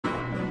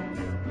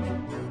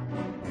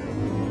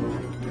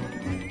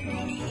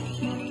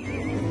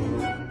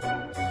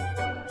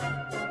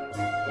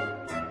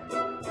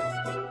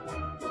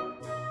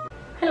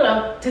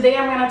Hello, today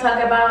I'm going to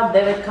talk about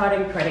debit card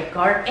and credit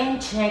card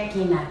and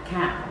checking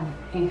account.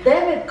 And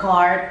debit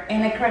card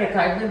and a credit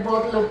card, they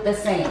both look the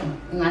same.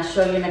 And I'll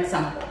show you an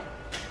example.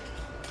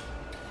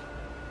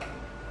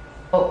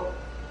 Oh,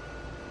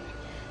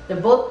 they're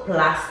both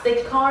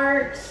plastic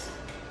cards,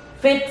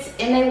 fits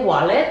in a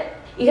wallet.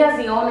 It has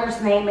the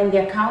owner's name and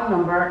the account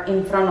number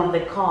in front of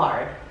the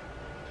card.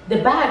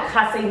 The back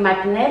has a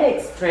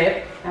magnetic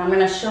strip, and I'm going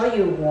to show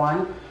you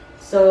one.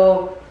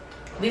 So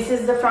this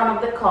is the front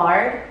of the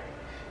card.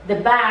 The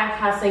back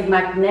has a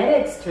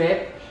magnetic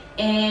strip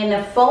and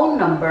a phone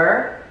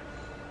number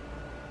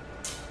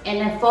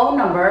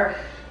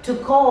to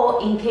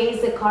call in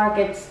case the card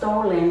gets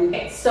stolen.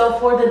 So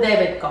for the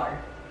debit card,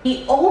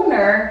 the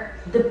owner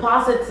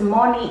deposits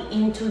money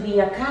into the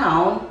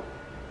account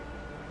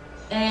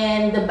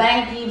and the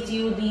bank gives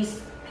you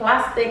this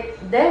plastic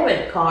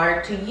debit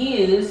card to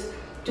use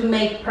to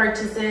make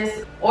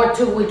purchases or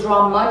to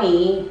withdraw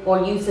money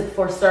or use it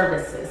for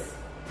services.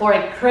 For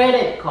a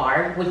credit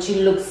card, which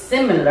it looks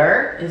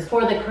similar, is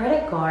for the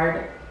credit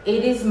card,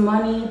 it is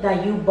money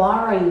that you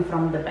borrowing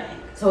from the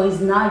bank. So it's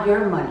not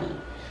your money.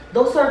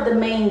 Those are the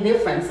main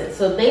differences.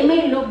 So they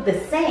may look the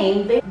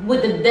same.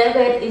 With the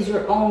debit is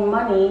your own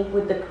money.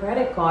 With the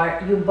credit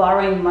card, you're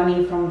borrowing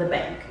money from the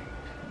bank.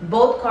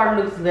 Both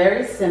cards look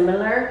very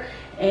similar,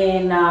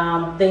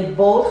 and they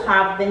both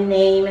have the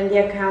name and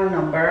the account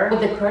number.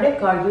 With the credit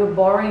card, you're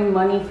borrowing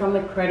money from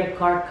a credit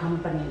card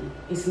company.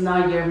 It's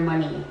not your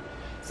money.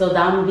 So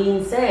that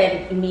being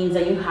said, it means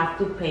that you have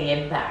to pay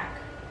it back.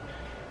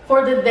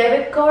 For the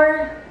debit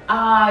card,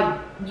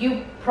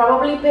 you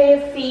probably pay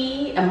a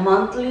fee, a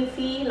monthly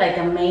fee, like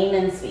a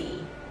maintenance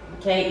fee.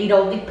 Okay, it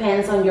all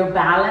depends on your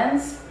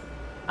balance.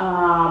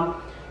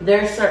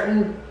 There are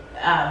certain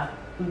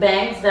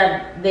banks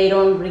that they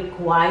don't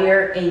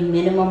require a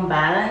minimum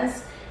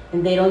balance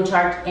and they don't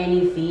charge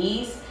any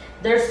fees.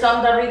 There's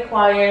some that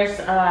requires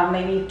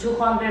maybe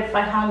 $200,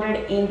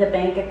 $500 in the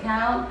bank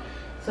account,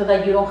 so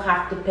that you don't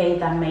have to pay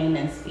that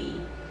maintenance fee.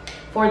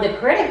 For the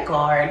credit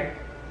card,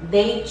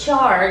 they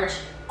charge,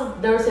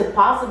 there's a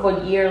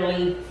possible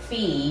yearly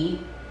fee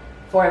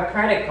for a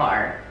credit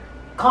card.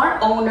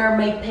 Card owner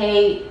may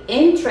pay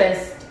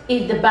interest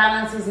if the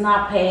balance is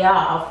not paid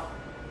off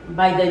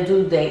by the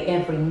due date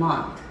every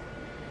month.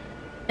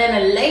 Then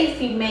a late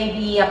fee may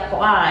be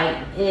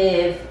applied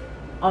if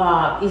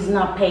it's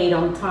not paid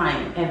on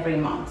time every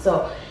month.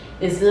 So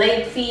it's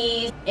late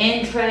fees,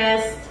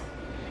 interest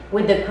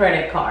with the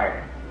credit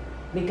card,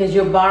 because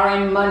you're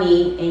borrowing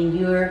money and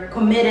you're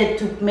committed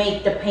to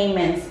make the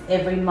payments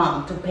every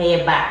month to pay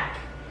it back.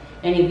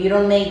 And if you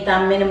don't make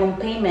that minimum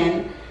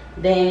payment,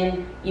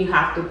 then you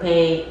have to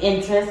pay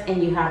interest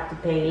and you have to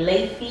pay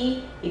late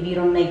fee if you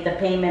don't make the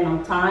payment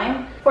on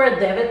time. For a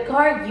debit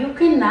card, you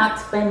cannot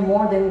spend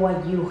more than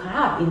what you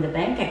have in the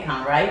bank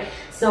account, right?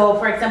 So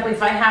for example,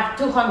 if I have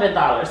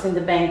 $200 in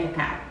the bank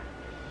account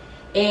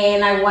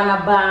and I want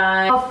to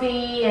buy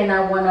coffee and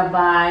I want to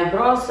buy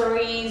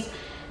groceries,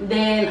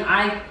 then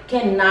I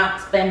cannot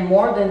spend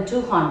more than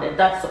 $200.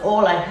 That's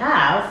all I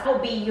have. That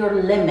will be your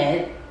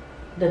limit,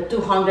 the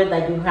 $200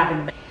 that you have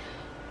in bank.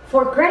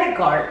 For credit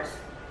cards,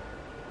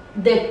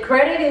 the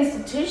credit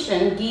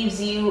institution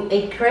gives you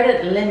a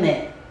credit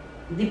limit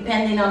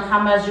depending on how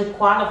much you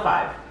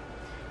qualify.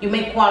 You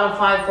may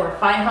qualify for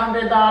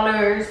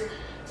 $500,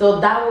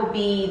 so that will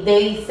be,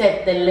 they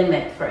set the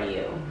limit for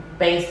you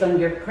based on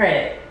your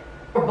credit.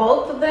 For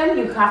both of them,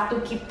 you have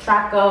to keep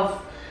track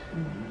of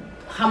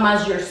how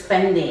much you're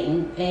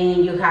spending,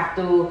 and you have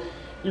to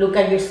look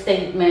at your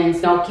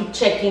statements, keep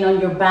checking on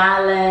your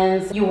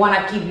balance. You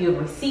want to keep your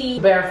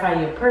receipt,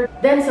 verify your purchase.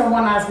 Then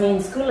someone asked me in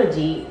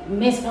Schoology,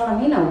 Miss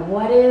Palomino,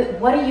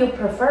 what do you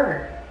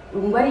prefer?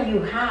 What do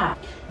you have?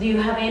 Do you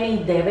have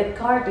any debit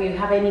card? Do you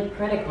have any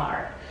credit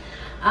card?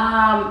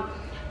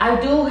 I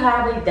do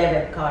have a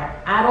debit card.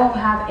 I don't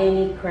have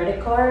any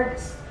credit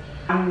cards.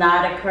 I'm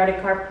not a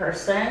credit card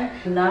person,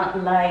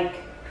 not like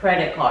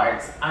credit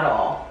cards at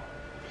all.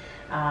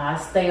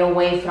 Stay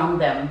away from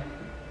them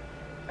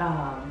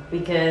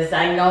because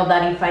I know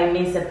that if I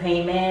miss a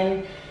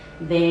payment,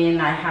 then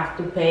I have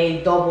to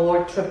pay double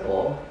or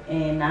triple,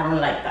 and I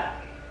don't like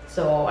that.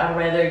 So I'd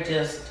rather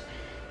just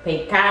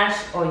pay cash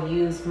or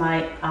use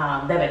my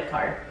debit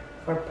card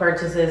for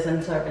purchases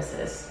and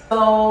services.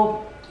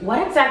 So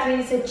what exactly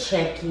is a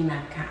checking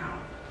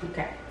account?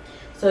 Okay,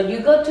 so you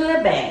go to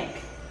a bank,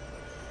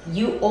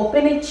 you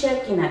open a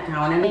checking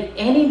account, and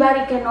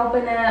anybody can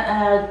open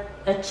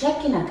a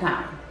checking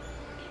account.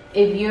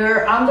 If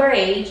you're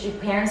underage, your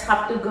parents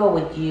have to go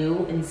with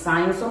you and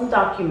sign some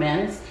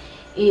documents.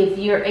 If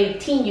you're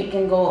 18, you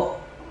can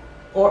go,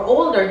 or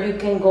older, you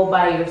can go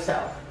by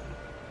yourself.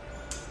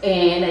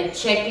 And a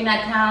checking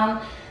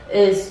account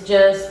is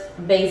just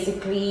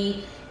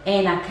basically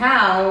an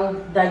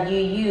account that you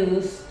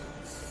use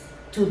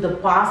to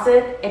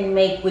deposit and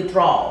make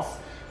withdrawals.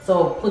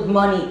 So put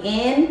money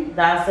in,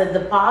 that's a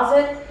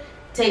deposit.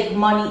 Take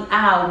money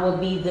out will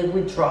be the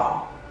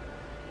withdrawal.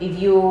 If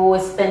you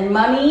spend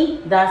money,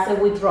 that's a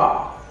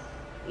withdrawal.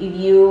 If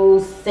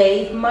you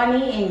save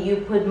money and you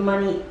put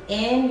money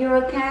in your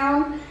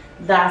account,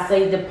 that's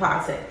a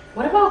deposit.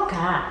 What about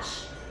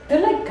cash? I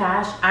feel like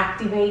cash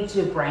activates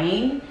your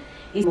brain.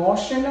 It's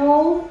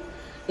emotional.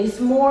 It's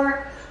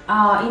more,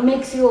 it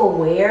makes you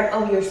aware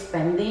of your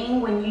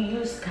spending when you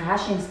use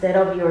cash instead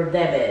of your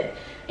debit.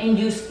 And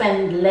you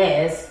spend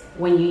less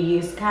when you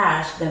use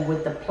cash than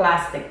with the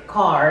plastic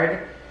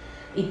card.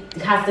 It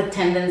has the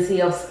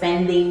tendency of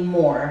spending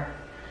more.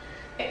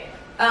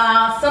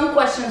 Some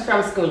questions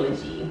from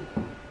Schoology.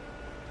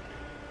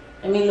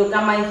 Let me look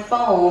at my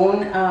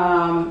phone.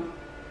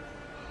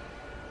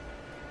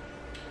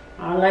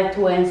 I'd like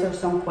to answer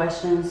some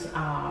questions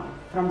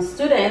from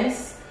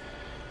students.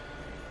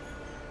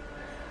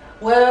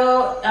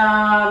 Well,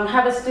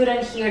 have a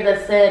student here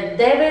that said,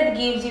 debit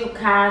gives you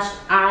cash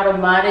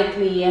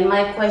automatically. And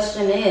my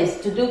question is,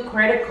 to do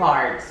credit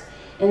cards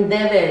and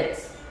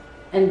debit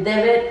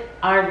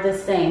are the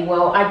same.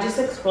 Well, I just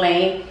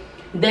explained,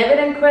 debit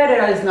and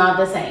credit is not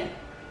the same,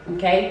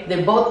 okay?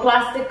 They're both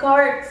plastic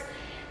cards,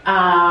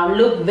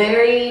 look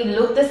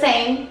the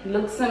same,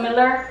 look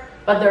similar,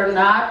 but they're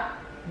not.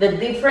 The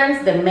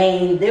difference, the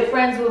main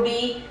difference will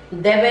be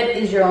debit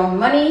is your own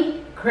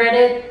money,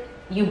 credit,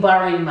 you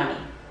borrowing money.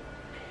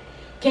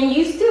 Can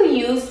you still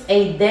use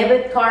a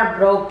debit card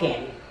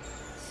broken?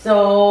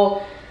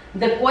 So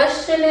the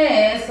question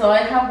is, so I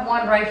have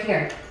one right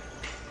here.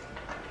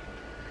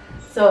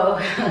 So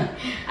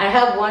I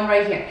have one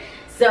right here.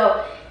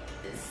 So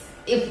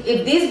if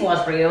this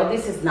was real,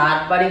 this is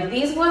not, but if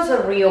this was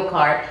a real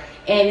card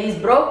and it's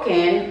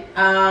broken,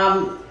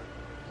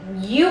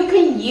 you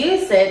can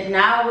use it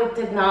now with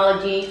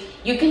technology.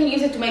 You can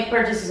use it to make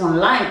purchases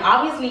online.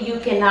 Obviously, you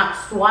cannot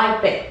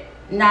swipe it.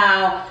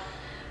 Now,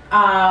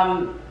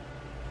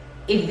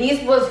 if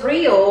this was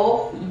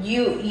real,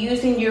 you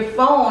using your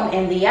phone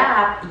and the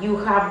app, you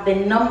have the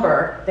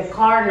number, the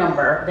card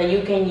number that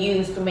you can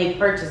use to make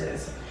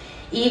purchases.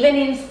 Even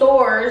in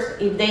stores,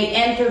 if they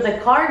enter the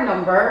card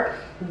number,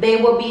 they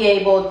will be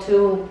able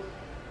to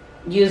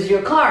use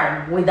your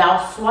card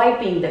without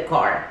swiping the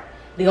card.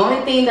 The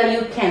only thing that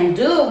you can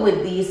do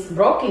with this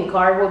broken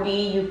card will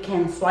be you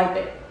can swipe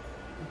it,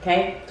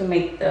 okay, to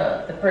make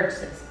the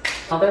purchases.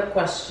 Another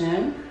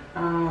question,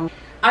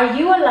 are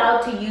you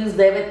allowed to use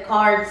debit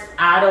cards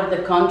out of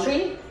the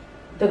country?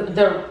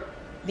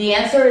 The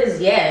answer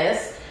is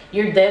yes.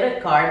 Your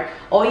debit card,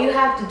 all you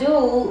have to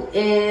do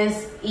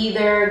is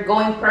either go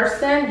in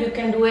person. You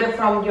can do it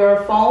from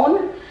your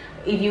phone.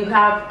 If you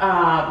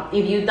have,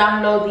 if you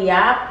download the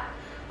app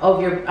of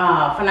your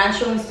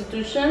financial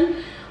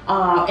institution,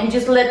 and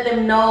just let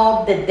them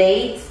know the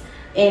dates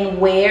and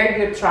where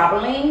you're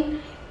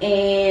traveling,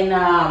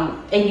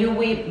 and you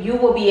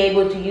will be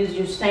able to use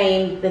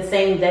the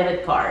same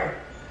debit card.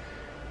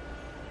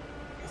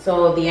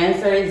 So the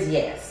answer is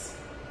yes.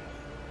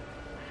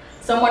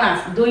 Someone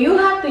asked, do you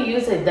have to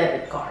use a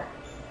debit card?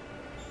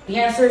 The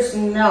answer is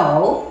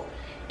no.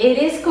 It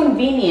is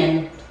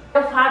convenient.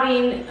 Of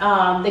having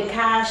the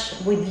cash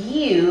with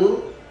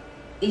you,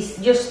 it's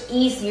just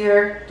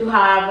easier to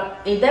have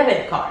a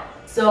debit card.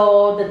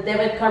 So the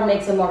debit card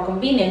makes it more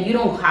convenient. You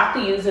don't have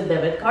to use a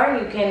debit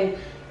card. You can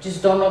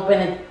just don't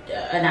open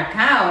an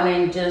account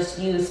and just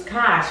use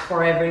cash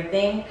for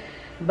everything.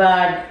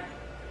 But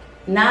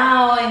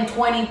now in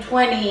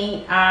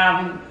 2020,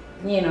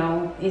 you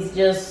know, it's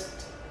just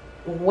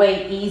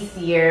way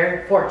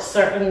easier for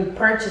certain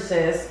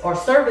purchases or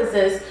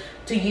services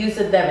to use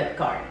a debit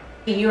card.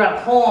 If you're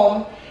at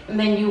home and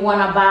then you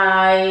want to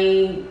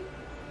buy,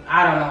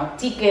 I don't know,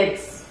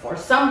 tickets or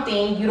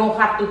something, you don't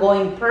have to go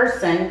in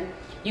person.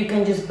 You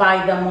can just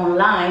buy them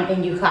online,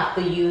 and you have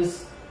to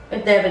use a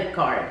debit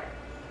card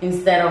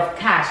instead of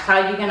cash. How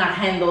are you gonna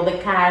handle the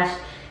cash?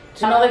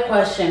 Another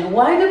question,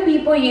 why do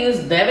people use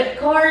debit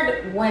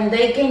card when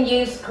they can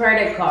use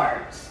credit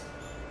cards?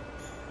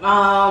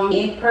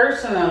 Me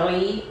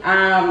personally,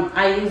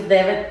 I use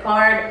debit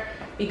card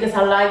because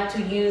I like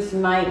to use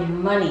my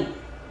money.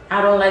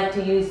 I don't like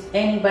to use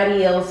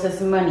anybody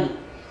else's money.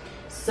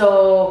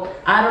 So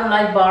I don't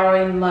like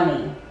borrowing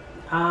money.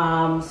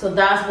 So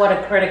that's what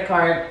a credit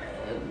card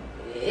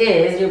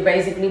is. You're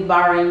basically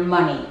borrowing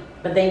money,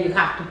 but then you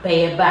have to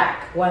pay it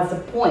back. What's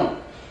the point?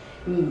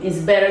 It's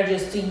better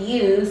just to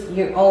use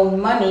your own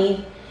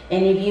money,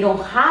 and if you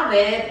don't have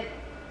it,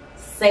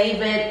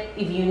 save it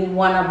if you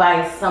want to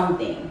buy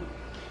something,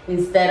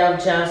 instead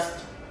of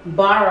just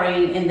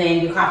borrowing and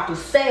then you have to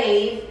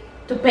save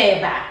to pay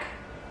it back.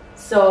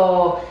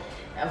 So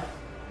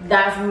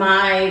that's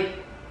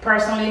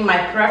personally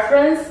my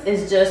preference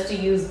is just to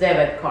use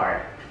debit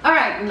card. All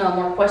right, no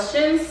more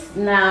questions.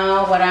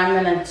 Now what I'm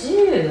gonna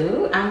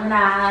do, I'm gonna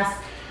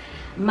ask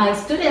my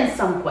students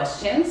some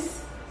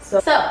questions. So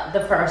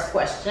the first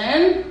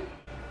question,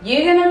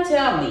 you're gonna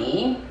tell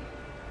me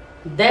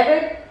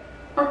debit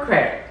or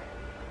credit,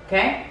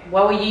 okay?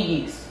 What will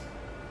you use?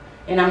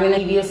 And I'm gonna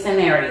give you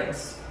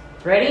scenarios.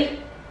 Ready,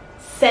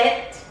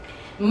 set.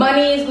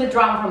 Money is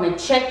withdrawn from a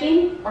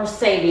checking or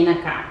saving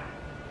account.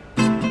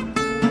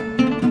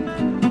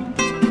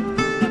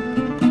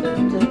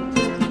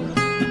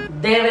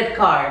 Debit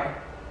card.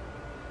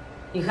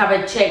 You have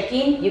a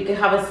checking, you can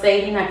have a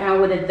saving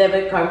account with a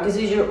debit card because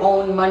it's your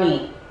own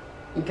money.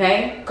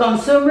 Okay?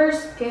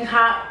 Consumers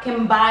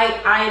can buy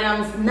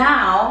items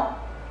now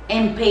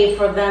and pay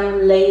for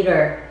them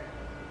later.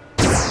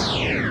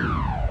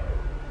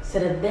 Is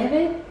it a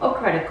debit or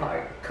credit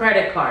card?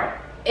 Credit card.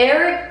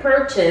 Eric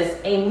purchased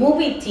a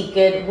movie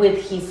ticket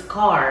with his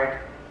card.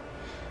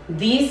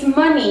 This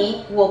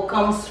money will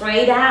come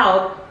straight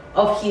out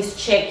of his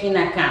checking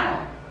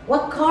account.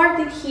 What card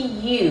did he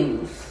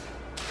use?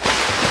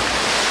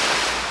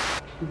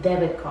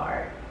 Debit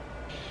card.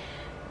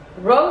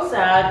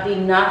 Rosa did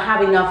not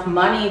have enough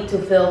money to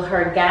fill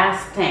her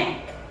gas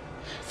tank,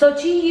 so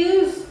she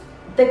used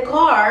the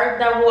card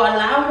that will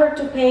allow her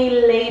to pay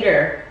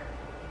later.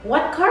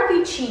 What card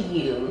did she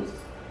use?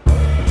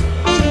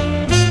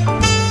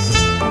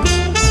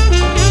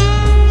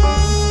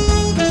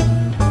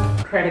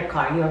 Credit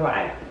card, you're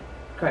right.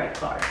 Credit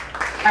card.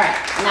 All right,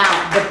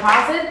 now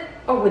deposit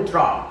or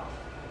withdrawal.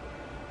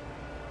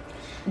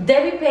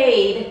 Debbie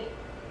paid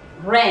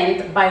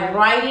rent by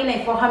writing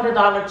a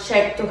 $400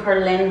 check to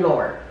her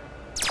landlord.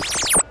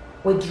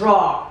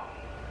 Withdraw.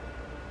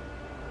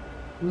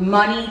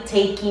 Money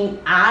taken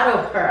out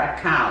of her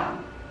account.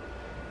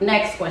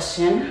 Next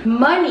question.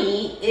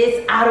 Money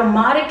is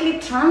automatically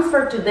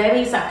transferred to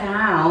Debbie's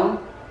account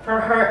for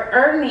her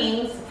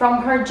earnings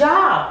from her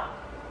job.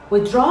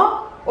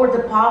 Withdraw or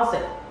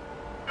deposit?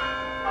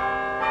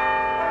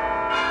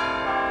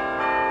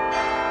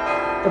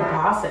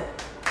 Deposit.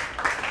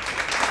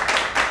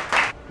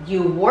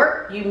 You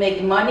work, you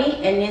make money,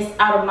 and it's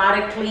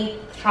automatically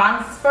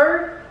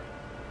transferred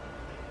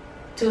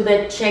to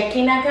the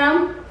checking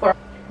account. For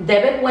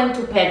Debit went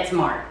to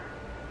PetSmart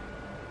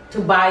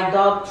to buy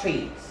dog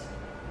treats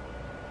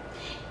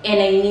and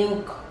a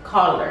new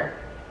collar.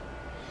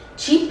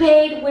 She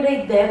paid with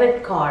a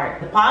debit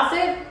card.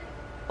 Deposit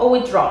or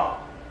withdraw?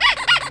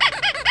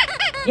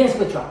 Yes,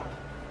 withdraw.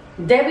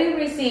 Debbie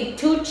received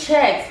 2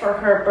 checks for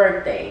her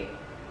birthday.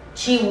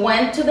 She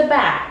went to the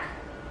back,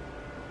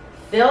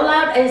 filled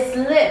out a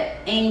slip,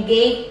 and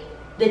gave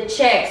the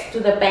checks to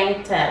the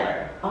bank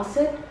teller.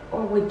 Deposit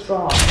or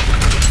withdraw?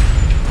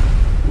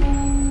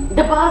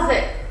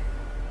 Deposit.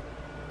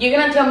 You're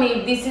gonna tell me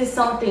if this is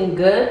something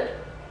good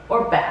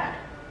or bad.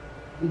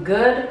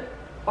 Good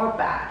or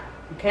bad.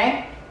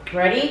 Okay?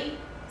 Ready,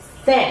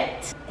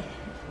 set,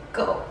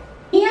 go.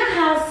 Mia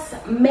has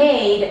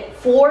made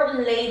 4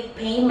 late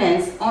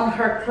payments on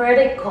her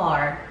credit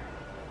card.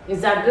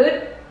 Is that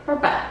good or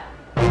bad?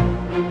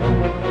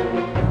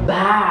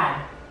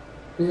 Bad.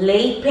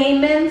 Late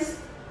payments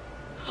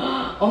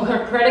on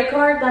her credit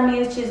card, that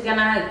means she's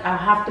gonna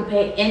have to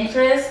pay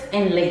interest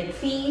and late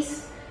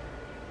fees.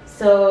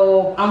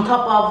 So on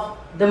top of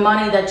the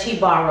money that she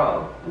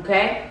borrowed,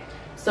 okay?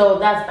 So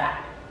that's bad.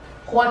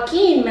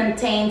 Joaquin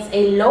maintains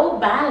a low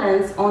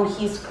balance on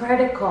his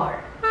credit card.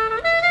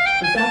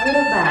 Is that good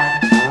or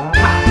bad?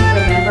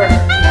 Remember, you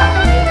have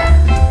to pay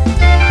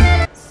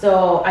that.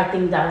 So I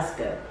think that's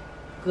good.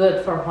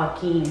 Good for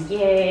Joaquin,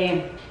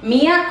 yay.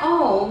 Mia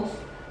owes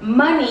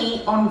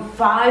money on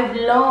 5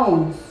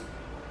 loans.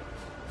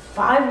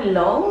 5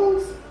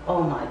 loans?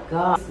 Oh my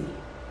God.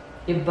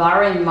 You're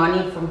borrowing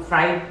money from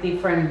 5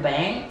 different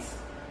banks?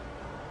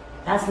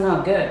 That's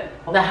not good.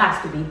 That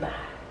has to be bad.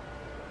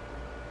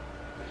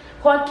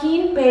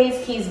 Joaquin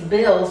pays his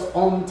bills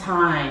on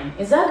time.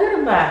 Is that good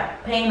or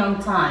bad? Paying on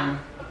time.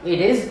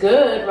 It is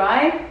good,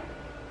 right?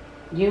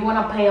 You want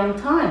to pay on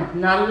time,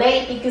 not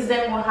late, because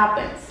then what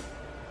happens?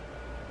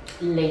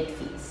 Late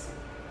fees.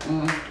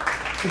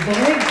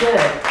 Very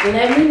good.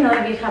 Let me know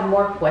if you have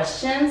more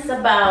questions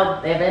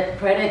about debit,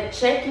 credit,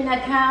 checking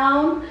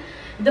account,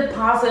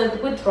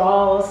 deposit,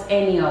 withdrawals,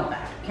 any of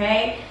that,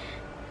 okay?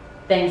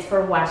 Thanks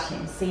for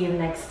watching. See you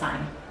next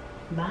time.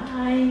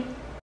 Bye.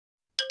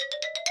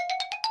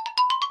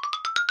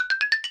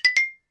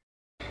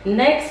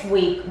 Next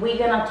week,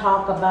 I'm gonna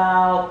talk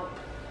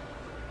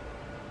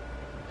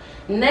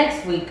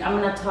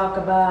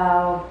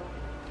about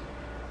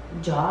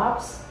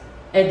jobs,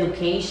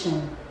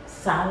 education,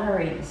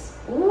 salaries.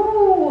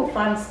 Ooh,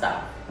 fun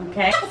stuff,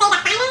 okay? I have to say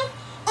that finance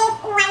is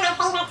one of my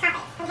favorite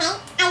topics, okay?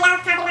 I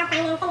love talking about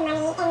finance and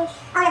money and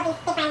all of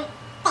these different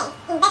things,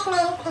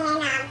 investments and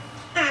whatever.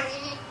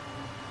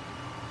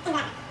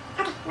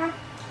 Okay, well,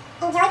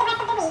 enjoy the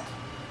rest of the week.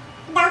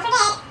 Don't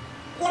forget,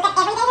 look at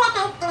everyday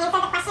lessons and answer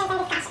the questions and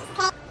discussions,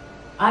 okay?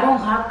 I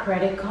don't have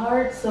credit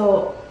cards,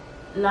 so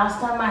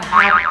last time I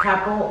had a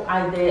couple,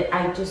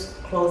 I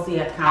just closed the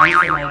account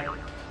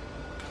and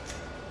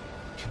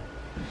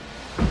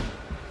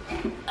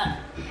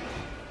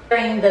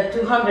during the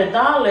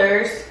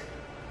 $200,